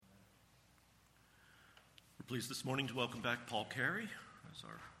Pleased this morning to welcome back Paul Carey as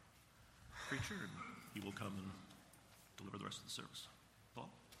our preacher, and he will come and deliver the rest of the service. Paul?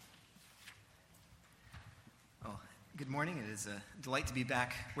 Well, good morning. It is a delight to be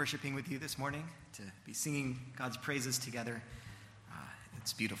back worshiping with you this morning, to be singing God's praises together.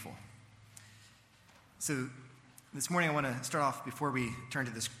 It's beautiful. So this morning I want to start off, before we turn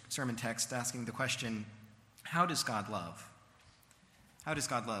to this sermon text, asking the question, how does God love? How does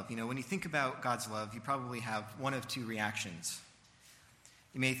God love? You know, when you think about God's love, you probably have one of two reactions.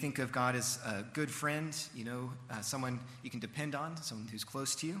 You may think of God as a good friend, someone you can depend on, someone who's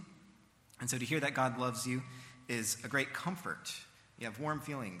close to you. And so to hear that God loves you is a great comfort. You have warm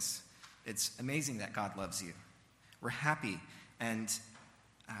feelings. It's amazing that God loves you. We're happy and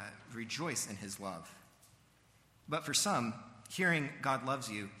rejoice in his love. But for some, hearing God loves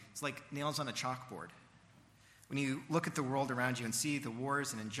you is like nails on a chalkboard. When you look at the world around you and see the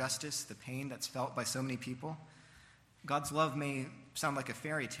wars and injustice, the pain that's felt by so many people, God's love may sound like a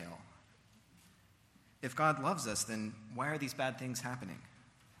fairy tale. If God loves us, then why are these bad things happening?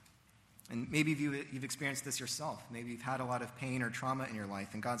 And maybe you've experienced this yourself. Maybe you've had a lot of pain or trauma in your life,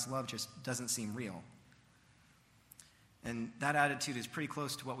 and God's love just doesn't seem real. And that attitude is pretty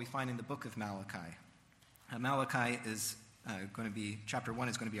close to what we find in the book of Malachi. Malachi is chapter 1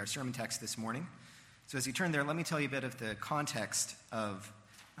 is going to be our sermon text this morning. So as you turn there, let me tell you a bit of the context of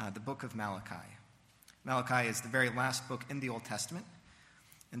the book of Malachi. Malachi is the very last book in the Old Testament.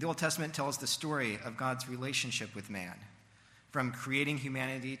 And the Old Testament tells the story of God's relationship with man. From creating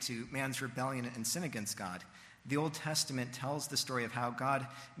humanity to man's rebellion and sin against God, the Old Testament tells the story of how God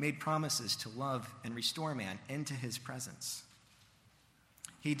made promises to love and restore man into his presence.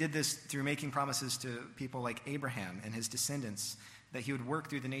 He did this through making promises to people like Abraham and his descendants that he would work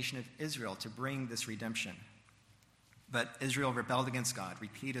through the nation of Israel to bring this redemption. But Israel rebelled against God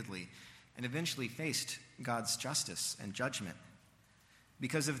repeatedly and eventually faced God's justice and judgment.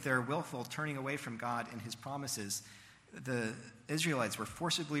 Because of their willful turning away from God and his promises, the Israelites were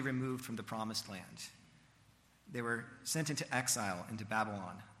forcibly removed from the promised land. They were sent into exile into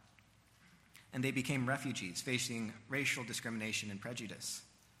Babylon. And they became refugees, facing racial discrimination and prejudice.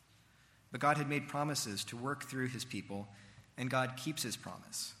 But God had made promises to work through his people, and God keeps his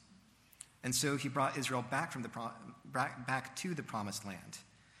promise. And so he brought Israel back to the promised land.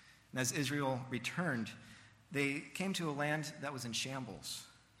 And as Israel returned, they came to a land that was in shambles.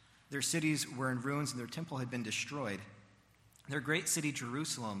 Their cities were in ruins, and their temple had been destroyed. Their great city,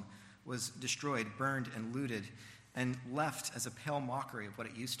 Jerusalem, was destroyed, burned, and looted, and left as a pale mockery of what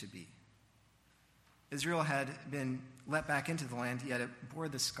it used to be. Israel had been let back into the land, yet it bore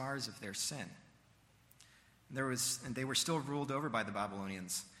the scars of their sin. And they were still ruled over by the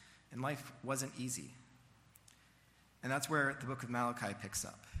Babylonians, and life wasn't easy. And that's where the book of Malachi picks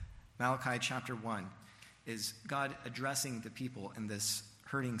up. Malachi chapter 1 is God addressing the people in this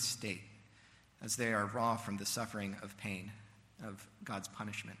hurting state as they are raw from the suffering of pain, of God's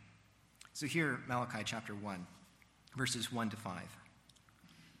punishment. So here, Malachi chapter 1, verses 1 to 5.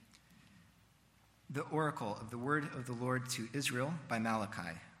 The oracle of the word of the Lord to Israel by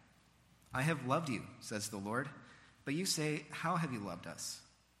Malachi. I have loved you, says the Lord, but you say, how have you loved us?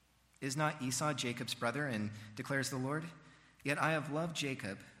 Is not Esau Jacob's brother, and declares the Lord? Yet I have loved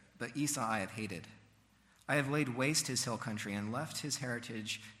Jacob, but Esau I have hated. I have laid waste his hill country and left his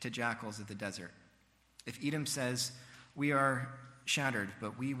heritage to jackals of the desert. If Edom says, we are shattered,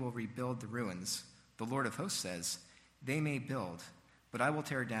 but we will rebuild the ruins, the Lord of hosts says, they may build, but I will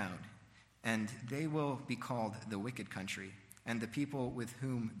tear down, and they will be called the wicked country, and the people with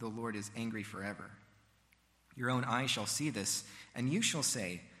whom the Lord is angry forever. Your own eye shall see this, and you shall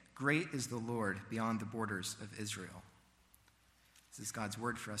say, great is the Lord beyond the borders of Israel. This is God's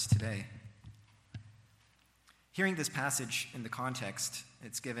word for us today. Hearing this passage in the context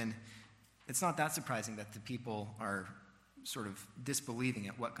it's not that surprising that the people are sort of disbelieving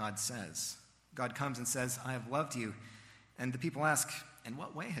at what God says. God comes and says, I have loved you, and the people ask, in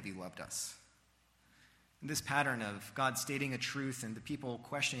what way have you loved us? This pattern of God stating a truth and the people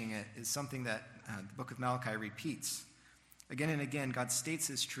questioning it is something that the book of Malachi repeats. Again and again, God states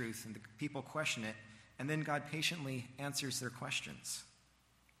his truth and the people question it, and then God patiently answers their questions.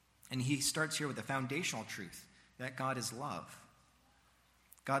 And he starts here with the foundational truth that God is love.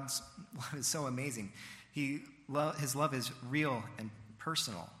 God's love is so amazing. His love is real and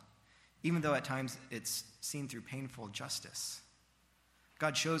personal, even though at times it's seen through painful justice.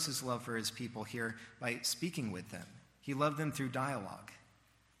 God shows his love for his people here by speaking with them. He loved them through dialogue.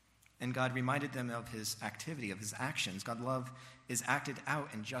 And God reminded them of his activity, of his actions. God's love is acted out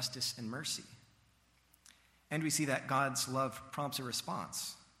in justice and mercy. And we see that God's love prompts a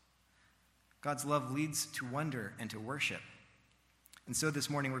response. God's love leads to wonder and to worship. And so this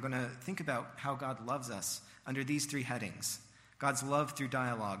morning we're going to think about how God loves us under these three headings: God's love through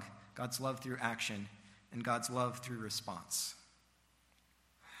dialogue, God's love through action, and God's love through response.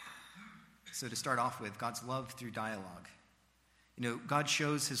 So to start off with, God's love through dialogue. God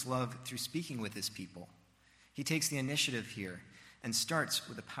shows his love through speaking with his people. He takes the initiative here and starts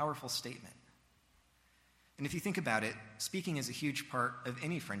with a powerful statement. And if you think about it, speaking is a huge part of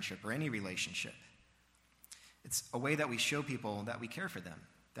any friendship or any relationship. It's a way that we show people that we care for them,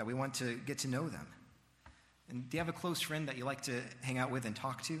 that we want to get to know them. And do you have a close friend that you like to hang out with and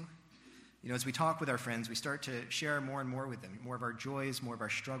talk to? As we talk with our friends, we start to share more and more with them, more of our joys, more of our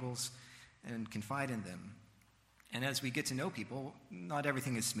struggles, and confide in them. And as we get to know people, not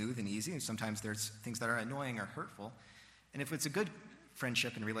everything is smooth and easy. Sometimes there's things that are annoying or hurtful. And if it's a good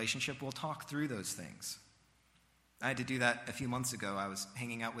friendship and relationship, we'll talk through those things. I had to do that a few months ago. I was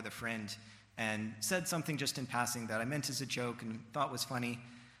hanging out with a friend and said something just in passing that I meant as a joke and thought was funny,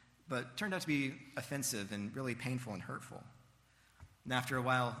 but turned out to be offensive and really painful and hurtful. And after a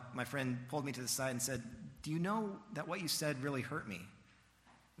while, my friend pulled me to the side and said, "Do you know that what you said really hurt me?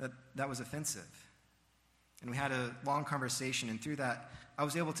 That was offensive." And we had a long conversation, and through that, I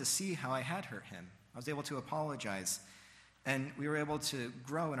was able to see how I had hurt him. I was able to apologize, and we were able to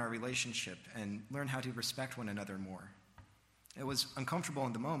grow in our relationship and learn how to respect one another more. It was uncomfortable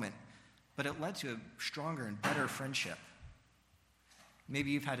in the moment, but it led to a stronger and better friendship.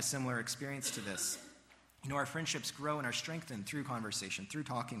 Maybe you've had a similar experience to this. Our friendships grow and are strengthened through conversation, through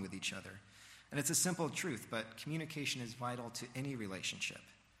talking with each other. And it's a simple truth, but communication is vital to any relationship.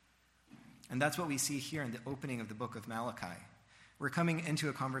 And that's what we see here in the opening of the book of Malachi. We're coming into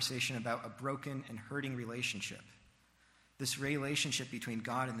a conversation about a broken and hurting relationship. This relationship between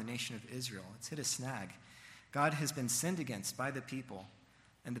God and the nation of Israel, it's hit a snag. God has been sinned against by the people,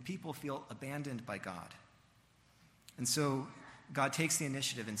 and the people feel abandoned by God. And so God takes the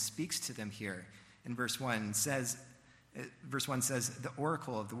initiative and speaks to them here in verse 1. Verse 1 says, "The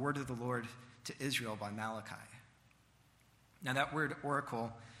oracle of the word of the Lord to Israel by Malachi." Now that word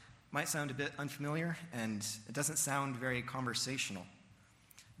oracle might sound a bit unfamiliar, and it doesn't sound very conversational.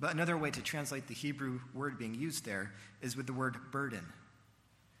 But another way to translate the Hebrew word being used there is with the word burden.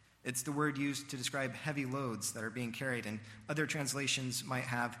 It's the word used to describe heavy loads that are being carried, and other translations might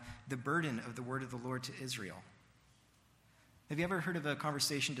have the burden of the word of the Lord to Israel. Have you ever heard of a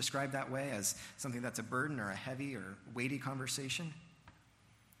conversation described that way, as something that's a burden or a heavy or weighty conversation?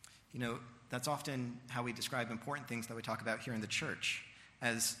 That's often how we describe important things that we talk about here in the church,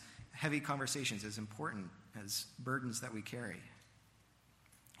 as heavy conversations, as important as burdens that we carry.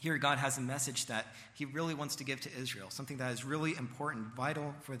 Here, God has a message that he really wants to give to Israel, something that is really important,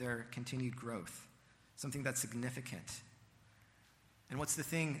 vital for their continued growth, something that's significant. And what's the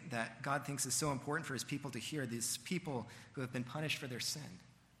thing that God thinks is so important for his people to hear, these people who have been punished for their sin?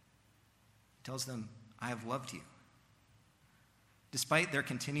 He tells them, "I have loved you." Despite their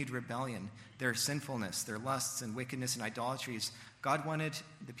continued rebellion, their sinfulness, their lusts and wickedness and idolatries, God wanted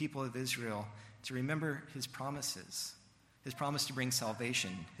the people of Israel to remember his promises, his promise to bring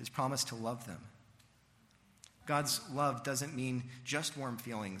salvation, his promise to love them. God's love doesn't mean just warm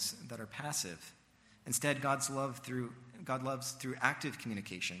feelings that are passive. Instead, God loves through active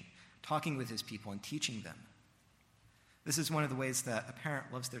communication, talking with his people and teaching them. This is one of the ways that a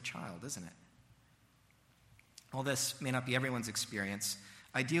parent loves their child, isn't it? While this may not be everyone's experience,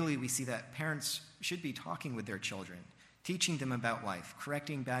 ideally we see that parents should be talking with their children, teaching them about life,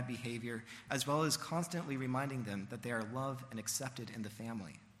 correcting bad behavior, as well as constantly reminding them that they are loved and accepted in the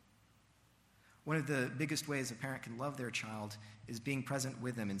family. One of the biggest ways a parent can love their child is being present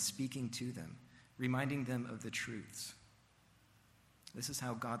with them and speaking to them, reminding them of the truths. This is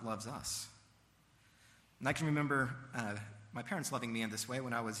how God loves us. And I can remember my parents loving me in this way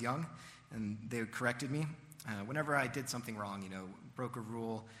when I was young, and they corrected me. Whenever I did something wrong, broke a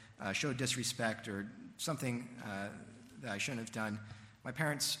rule, showed disrespect, or something that I shouldn't have done, my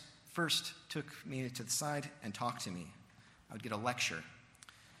parents first took me to the side and talked to me. I would get a lecture.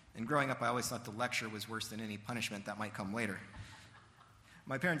 And growing up, I always thought the lecture was worse than any punishment that might come later.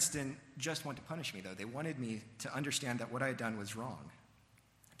 My parents didn't just want to punish me, though. They wanted me to understand that what I had done was wrong.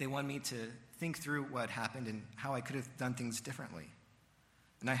 They wanted me to think through what happened and how I could have done things differently.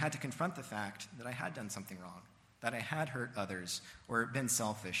 And I had to confront the fact that I had done something wrong, that I had hurt others or been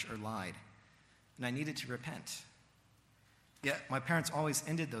selfish or lied, and I needed to repent. Yet my parents always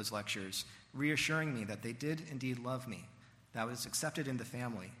ended those lectures reassuring me that they did indeed love me, that I was accepted in the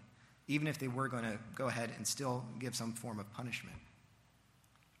family, even if they were going to go ahead and still give some form of punishment.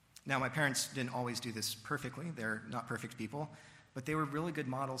 Now, my parents didn't always do this perfectly. They're not perfect people. but they were really good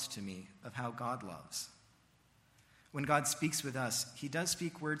models to me of how God loves. When God speaks with us, he does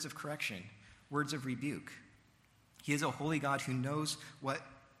speak words of correction, words of rebuke. He is a holy God who knows what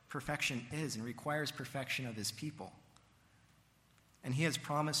perfection is and requires perfection of his people. And he has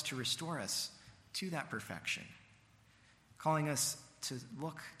promised to restore us to that perfection, calling us to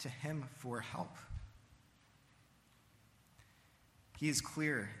look to him for help. He is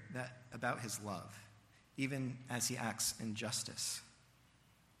clear about his love, even as he acts in justice.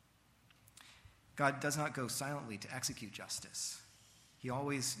 God does not go silently to execute justice. He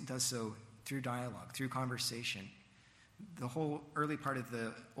always does so through dialogue, through conversation. The whole early part of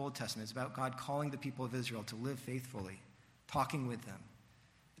the Old Testament is about God calling the people of Israel to live faithfully, talking with them.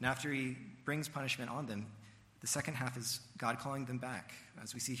 And after he brings punishment on them, the second half is God calling them back.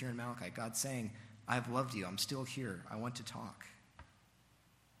 As we see here in Malachi, God saying, I have loved you. I'm still here. I want to talk.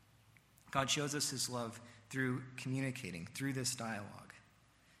 God shows us his love through communicating, through this dialogue.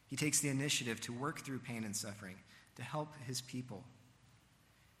 He takes the initiative to work through pain and suffering, to help his people.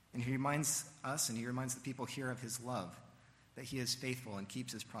 And he reminds us, and he reminds the people here of his love, that he is faithful and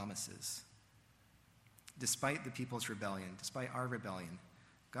keeps his promises. Despite the people's rebellion, despite our rebellion,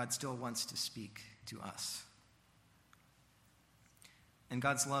 God still wants to speak to us. And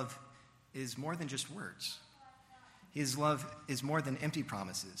God's love is more than just words. His love is more than empty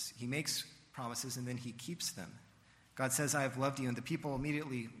promises. He makes promises and then he keeps them. God says, I have loved you, and the people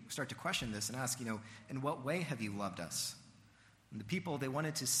immediately start to question this and ask, in what way have you loved us? And the people, they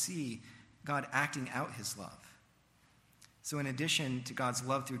wanted to see God acting out his love. So in addition to God's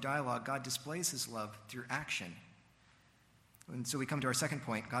love through dialogue, God displays his love through action. And so we come to our second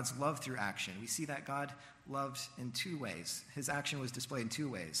point, God's love through action. We see that God loved in two ways. His action was displayed in two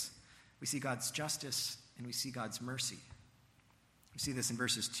ways. We see God's justice and we see God's mercy. We see this in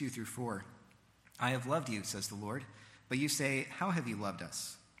verses 2 through 4. I have loved you, says the Lord, but you say, how have you loved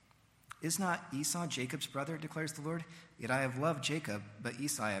us? Is not Esau Jacob's brother, declares the Lord? Yet I have loved Jacob, but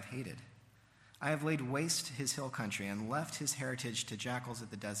Esau I have hated. I have laid waste his hill country and left his heritage to jackals of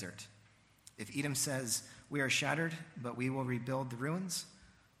the desert. If Edom says, we are shattered, but we will rebuild the ruins,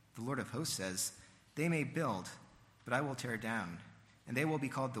 the Lord of hosts says, they may build, but I will tear down, and they will be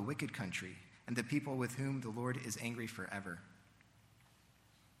called the wicked country, and the people with whom the Lord is angry forever.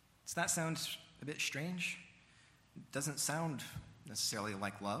 Does that sound a bit strange? It doesn't sound necessarily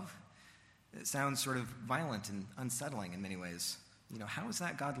like love. It sounds sort of violent and unsettling in many ways. How is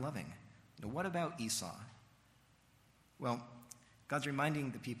that God loving? What about Esau? Well, God's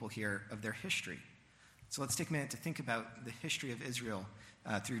reminding the people here of their history. So let's take a minute to think about the history of Israel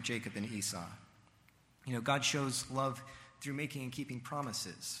through Jacob and Esau. God shows love through making and keeping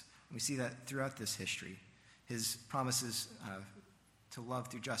promises. We see that throughout this history. His promises to love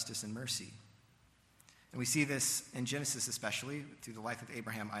through justice and mercy. And we see this in Genesis especially, through the life of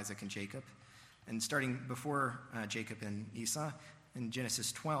Abraham, Isaac, and Jacob. And starting before Jacob and Esau, in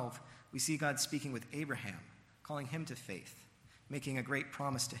Genesis 12, we see God speaking with Abraham, calling him to faith, making a great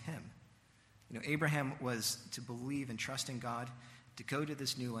promise to him. Abraham was to believe and trust in God, to go to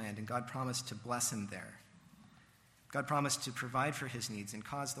this new land, and God promised to bless him there. God promised to provide for his needs and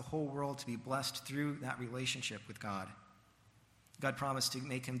cause the whole world to be blessed through that relationship with God. God promised to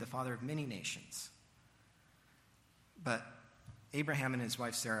make him the father of many nations. But Abraham and his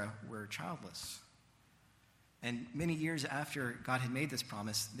wife Sarah were childless. And many years after God had made this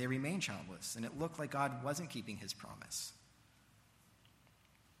promise, they remained childless, and it looked like God wasn't keeping his promise.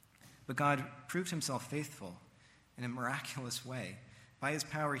 But God proved himself faithful in a miraculous way. By his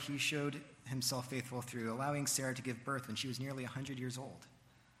power, he showed himself faithful through allowing Sarah to give birth when she was nearly 100 years old.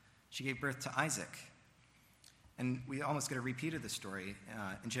 She gave birth to Isaac. And we almost get a repeat of the story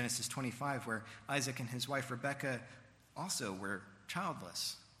in Genesis 25, where Isaac and his wife Rebekah also were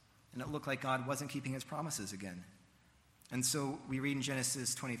childless. And it looked like God wasn't keeping his promises again. And so we read in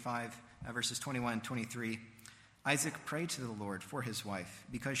Genesis 25, verses 21 and 23, Isaac prayed to the Lord for his wife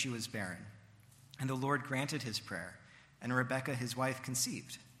because she was barren. And the Lord granted his prayer, and Rebekah, his wife,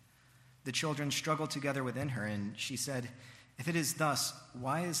 conceived. The children struggled together within her, and she said, if it is thus,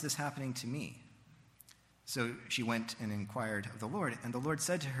 why is this happening to me? So she went and inquired of the Lord, and the Lord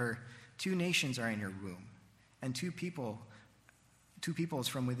said to her, 2 nations are in your womb, and 2 peoples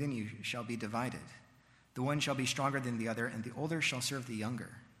from within you shall be divided. The one shall be stronger than the other, and the older shall serve the younger.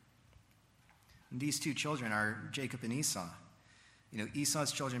 And these 2 children are Jacob and Esau.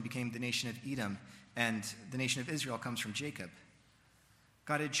 Esau's children became the nation of Edom, and the nation of Israel comes from Jacob.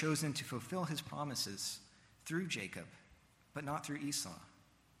 God had chosen to fulfill his promises through Jacob, but not through Esau.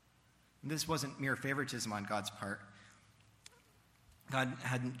 And this wasn't mere favoritism on God's part. God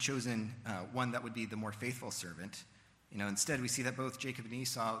hadn't chosen one that would be the more faithful servant. Instead, we see that both Jacob and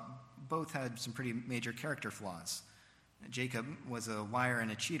Esau both had some pretty major character flaws. Jacob was a liar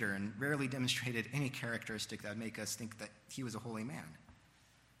and a cheater and rarely demonstrated any characteristic that would make us think that he was a holy man.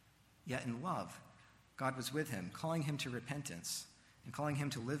 Yet in love, God was with him, calling him to repentance and calling him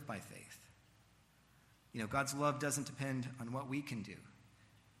to live by faith. God's love doesn't depend on what we can do.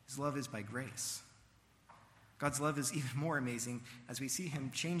 His love is by grace. God's love is even more amazing as we see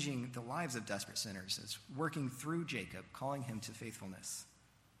him changing the lives of desperate sinners, as working through Jacob, calling him to faithfulness.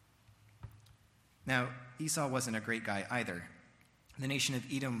 Now, Esau wasn't a great guy either. The nation of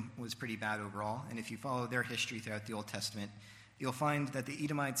Edom was pretty bad overall, and if you follow their history throughout the Old Testament, you'll find that the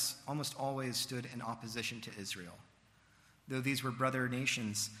Edomites almost always stood in opposition to Israel. Though these were brother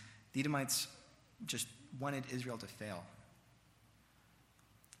nations, the Edomites just wanted Israel to fail.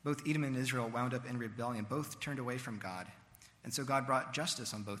 Both Edom and Israel wound up in rebellion. Both turned away from God. And so God brought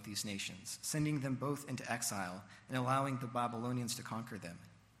justice on both these nations, sending them both into exile and allowing the Babylonians to conquer them.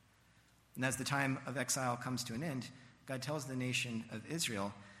 And as the time of exile comes to an end, God tells the nation of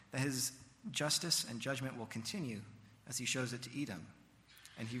Israel that his justice and judgment will continue as he shows it to Edom.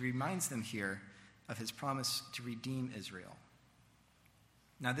 And he reminds them here of his promise to redeem Israel.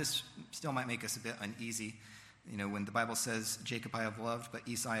 Now, this still might make us a bit uneasy. When the Bible says, Jacob I have loved, but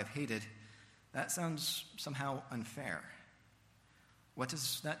Esau I have hated, that sounds somehow unfair. What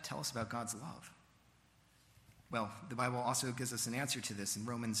does that tell us about God's love? Well, the Bible also gives us an answer to this in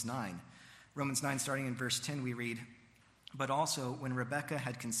Romans 9. Romans 9, starting in verse 10, we read, "But also when Rebekah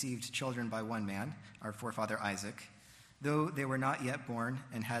had conceived children by one man, our forefather Isaac, though they were not yet born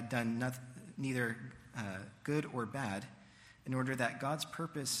and had done neither good or bad, in order that God's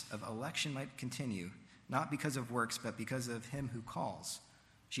purpose of election might continue, not because of works, but because of him who calls,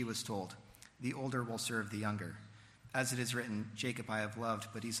 she was told, the older will serve the younger. As it is written, Jacob I have loved,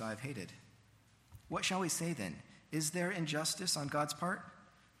 but Esau I have hated. What shall we say then? Is there injustice on God's part?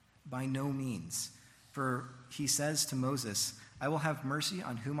 By no means. For he says to Moses, I will have mercy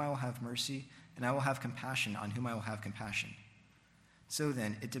on whom I will have mercy, and I will have compassion on whom I will have compassion. So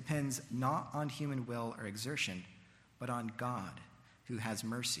then, it depends not on human will or exertion, but on God, who has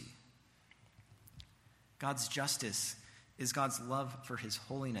mercy. God's justice is God's love for his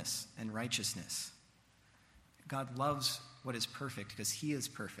holiness and righteousness. God loves what is perfect because he is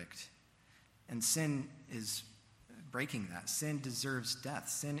perfect. And sin is breaking that. Sin deserves death.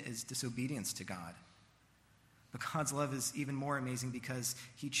 Sin is disobedience to God. But God's love is even more amazing because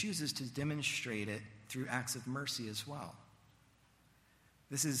he chooses to demonstrate it through acts of mercy as well.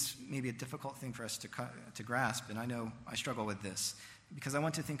 This is maybe a difficult thing for us to grasp, and I know I struggle with this, because I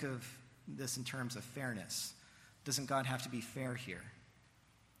want to think of this in terms of fairness. Doesn't God have to be fair here?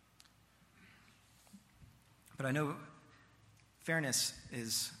 But I know fairness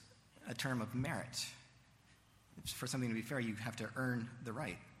is a term of merit. For something to be fair, you have to earn the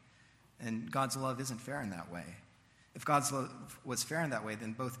right. And God's love isn't fair in that way. If God's love was fair in that way,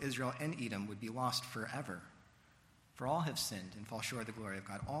 then both Israel and Edom would be lost forever. For all have sinned and fall short of the glory of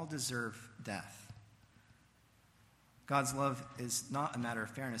God. All deserve death. God's love is not a matter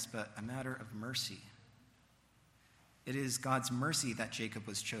of fairness, but a matter of mercy. It is God's mercy that Jacob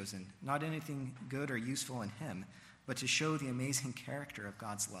was chosen, not anything good or useful in him, but to show the amazing character of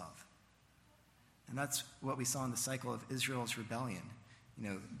God's love. And that's what we saw in the cycle of Israel's rebellion.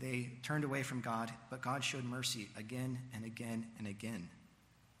 They turned away from God, but God showed mercy again and again and again.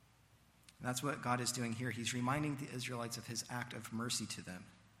 And that's what God is doing here. He's reminding the Israelites of his act of mercy to them.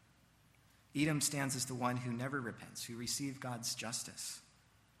 Edom stands as the one who never repents, who received God's justice.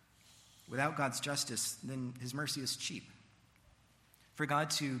 Without God's justice, then his mercy is cheap. For God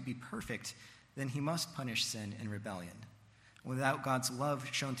to be perfect, then he must punish sin and rebellion. Without God's love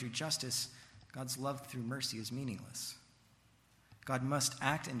shown through justice, God's love through mercy is meaningless. God must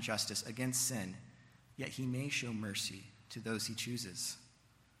act in justice against sin, yet he may show mercy to those he chooses.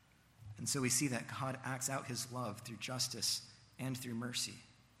 And so we see that God acts out his love through justice and through mercy.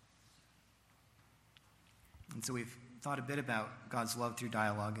 And so we've thought a bit about God's love through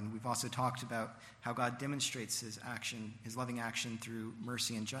dialogue, and we've also talked about how God demonstrates his action, his loving action through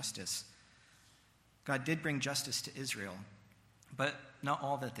mercy and justice. God did bring justice to Israel, but not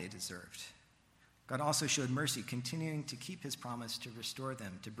all that they deserved. God also showed mercy, continuing to keep his promise to restore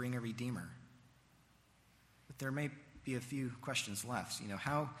them, to bring a redeemer. But there may be a few questions left.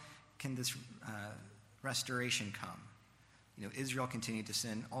 How can this restoration come? Israel continued to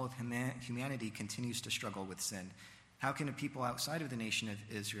sin. All of humanity continues to struggle with sin. How can a people outside of the nation of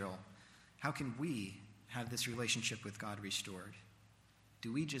Israel, how can we have this relationship with God restored?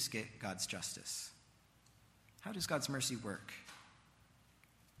 Do we just get God's justice? How does God's mercy work?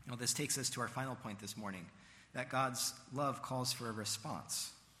 Well, this takes us to our final point this morning. that God's love calls for a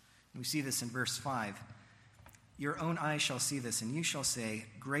response. We see this in verse 5. Your own eyes shall see this, and you shall say,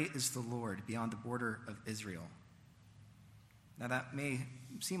 great is the Lord beyond the border of Israel. Now that may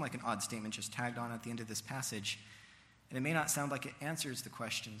seem like an odd statement just tagged on at the end of this passage, and it may not sound like it answers the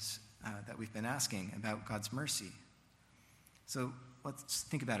questions that we've been asking about God's mercy. So let's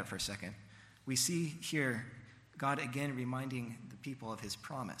think about it for a second. We see here God again reminding the people of his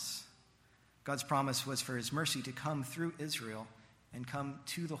promise. God's promise was for his mercy to come through Israel and come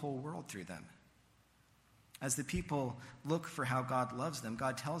to the whole world through them. As the people look for how God loves them,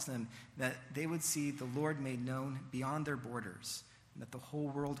 God tells them that they would see the Lord made known beyond their borders, and that the whole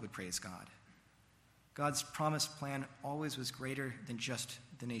world would praise God. God's promised plan always was greater than just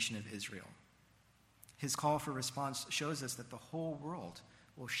the nation of Israel. His call for response shows us that the whole world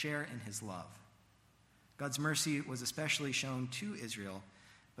will share in his love. God's mercy was especially shown to Israel,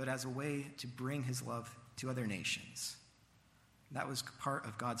 but as a way to bring his love to other nations. That was part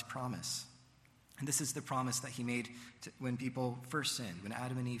of God's promise. And this is the promise that he made when people first sinned, when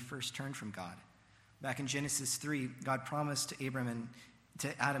Adam and Eve first turned from God. Back in Genesis 3, God promised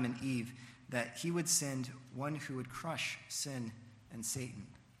to Adam and Eve that he would send one who would crush sin and Satan.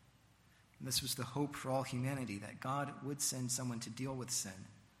 And this was the hope for all humanity, that God would send someone to deal with sin.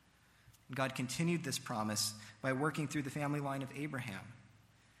 And God continued this promise by working through the family line of Abraham.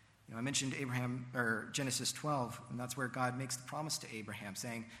 I mentioned Genesis 12, and that's where God makes the promise to Abraham,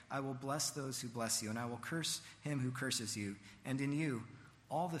 saying, I will bless those who bless you, and I will curse him who curses you, and in you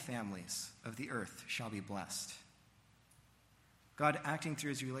all the families of the earth shall be blessed. God, acting through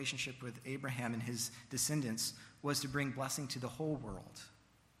his relationship with Abraham and his descendants, was to bring blessing to the whole world.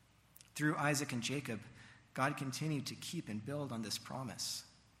 Through Isaac and Jacob, God continued to keep and build on this promise.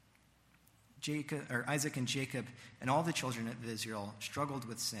 Isaac and Jacob and all the children of Israel struggled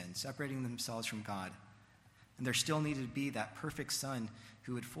with sin, separating themselves from God. And there still needed to be that perfect son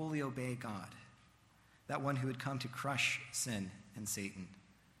who would fully obey God, that one who would come to crush sin and Satan.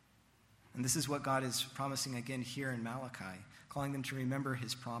 And this is what God is promising again here in Malachi, calling them to remember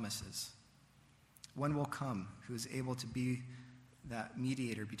his promises. One will come who is able to be that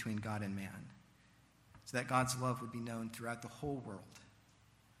mediator between God and man, so that God's love would be known throughout the whole world.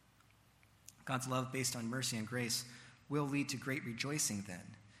 God's love based on mercy and grace will lead to great rejoicing then,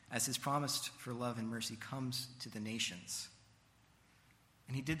 as his promise for love and mercy comes to the nations.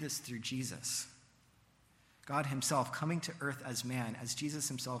 And he did this through Jesus. God himself coming to earth as man, as Jesus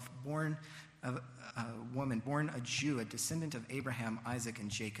himself, born of a woman, born a Jew, a descendant of Abraham, Isaac,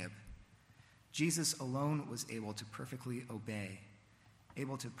 and Jacob. Jesus alone was able to perfectly obey,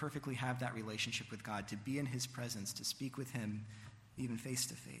 able to perfectly have that relationship with God, to be in his presence, to speak with him, even face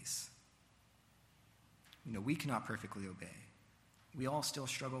to face. We cannot perfectly obey. We all still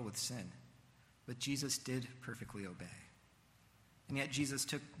struggle with sin, but Jesus did perfectly obey. And yet Jesus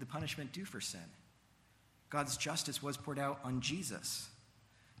took the punishment due for sin. God's justice was poured out on Jesus.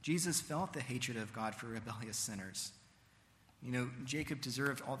 Jesus felt the hatred of God for rebellious sinners. Jacob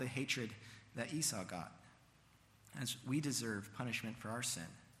deserved all the hatred that Esau got, as we deserve punishment for our sin.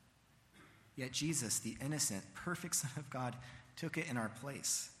 Yet Jesus, the innocent, perfect Son of God, took it in our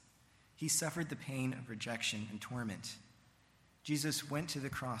place. He suffered the pain of rejection and torment. Jesus went to the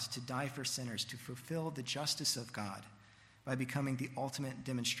cross to die for sinners, to fulfill the justice of God by becoming the ultimate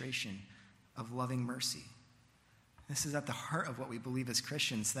demonstration of loving mercy. This is at the heart of what we believe as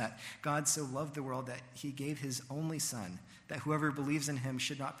Christians, that God so loved the world that he gave his only Son, that whoever believes in him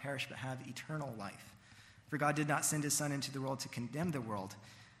should not perish but have eternal life. For God did not send his Son into the world to condemn the world,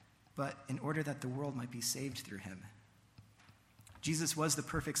 but in order that the world might be saved through him. Jesus was the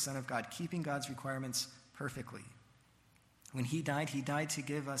perfect Son of God, keeping God's requirements perfectly. When he died to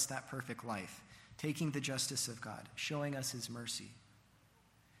give us that perfect life, taking the justice of God, showing us his mercy.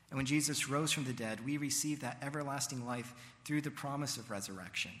 And when Jesus rose from the dead, we receive that everlasting life through the promise of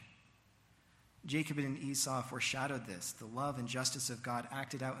resurrection. Jacob and Esau foreshadowed this, the love and justice of God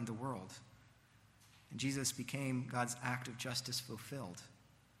acted out in the world. And Jesus became God's act of justice fulfilled.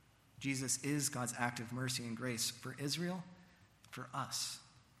 Jesus is God's act of mercy and grace for Israel, for us,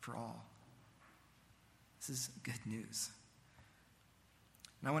 for all. This is good news.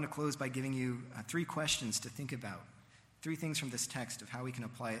 And I want to close by giving you 3 questions to think about. 3 things from this text of how we can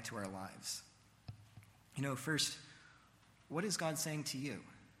apply it to our lives. First, what is God saying to you?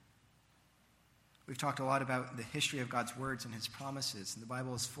 We've talked a lot about the history of God's words and his promises, and the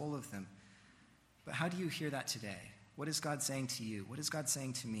Bible is full of them. But how do you hear that today? What is God saying to you? What is God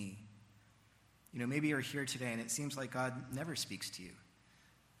saying to me? Maybe you're here today and it seems like God never speaks to you.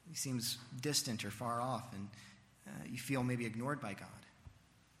 He seems distant or far off, and you feel maybe ignored by God.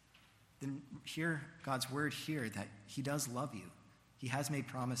 then hear God's word here that he does love you. He has made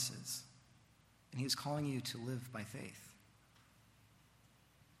promises, and he is calling you to live by faith.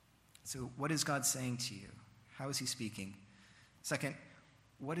 So what is God saying to you? How is he speaking? Second,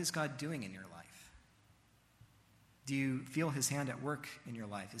 what is God doing in your life? Do you feel his hand at work in your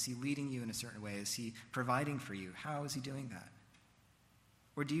life? Is he leading you in a certain way? Is he providing for you? How is he doing that?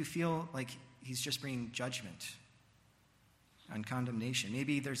 Or do you feel like he's just bringing judgment and condemnation?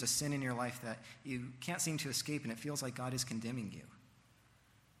 Maybe there's a sin in your life that you can't seem to escape, and it feels like God is condemning you.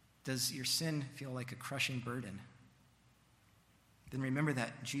 Does your sin feel like a crushing burden? Then remember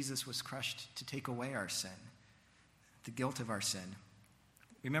that Jesus was crushed to take away our sin, the guilt of our sin.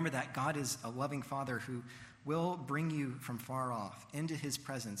 Remember that God is a loving Father who will bring you from far off into his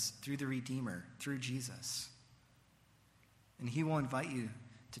presence through the Redeemer, through Jesus. And he will invite you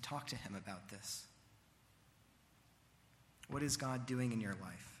to talk to him about this. What is God doing in your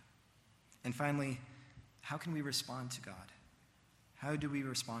life? And finally, how can we respond to God? How do we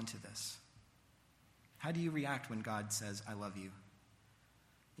respond to this? How do you react when God says, I love you?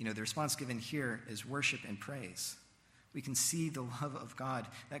 You know, the response given here is worship and praise. We can see the love of God,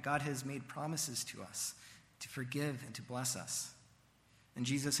 that God has made promises to us to forgive and to bless us. And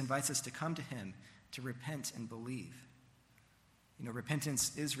Jesus invites us to come to him, to repent and believe. You know,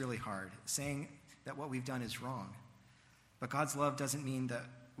 repentance is really hard, saying that what we've done is wrong. But God's love doesn't mean that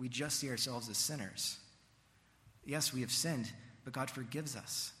we just see ourselves as sinners. Yes, we have sinned, but God forgives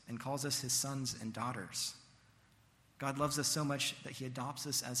us and calls us his sons and daughters. God loves us so much that he adopts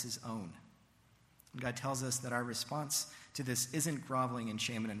us as his own. And God tells us that our response to this isn't groveling in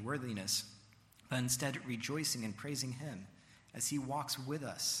shame and unworthiness, but instead rejoicing and praising him as he walks with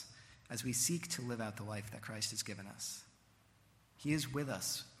us as we seek to live out the life that Christ has given us. He is with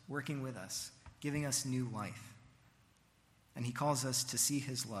us, working with us, giving us new life. And he calls us to see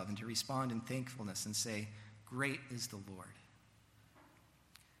his love and to respond in thankfulness and say, great is the Lord.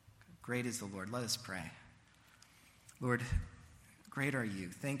 Great is the Lord. Let us pray. Lord, great are you.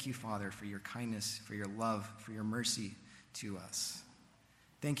 Thank you, Father, for your kindness, for your love, for your mercy to us.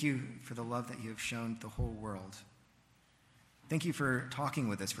 Thank you for the love that you have shown the whole world. Thank you for talking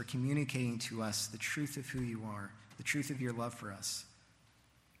with us, for communicating to us the truth of who you are, the truth of your love for us.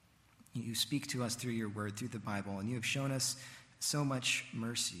 You speak to us through your word, through the Bible, and you have shown us so much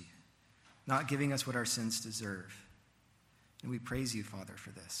mercy, not giving us what our sins deserve. And we praise you, Father,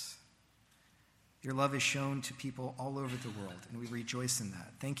 for this. Your love is shown to people all over the world, and we rejoice in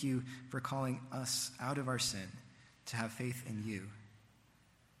that. Thank you for calling us out of our sin to have faith in you.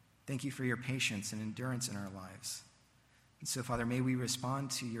 Thank you for your patience and endurance in our lives. And so, Father, may we respond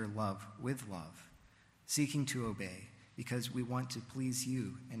to your love with love, seeking to obey, because we want to please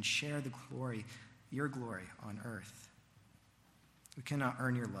you and share the glory, your glory on earth. We cannot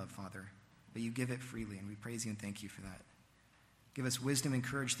earn your love, Father, but you give it freely, and we praise you and thank you for that. Give us wisdom and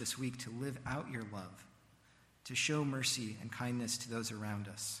courage this week to live out your love, to show mercy and kindness to those around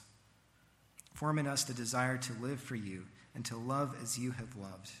us. Form in us the desire to live for you and to love as you have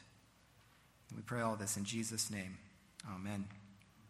loved. And we pray all this in Jesus' name. Amen.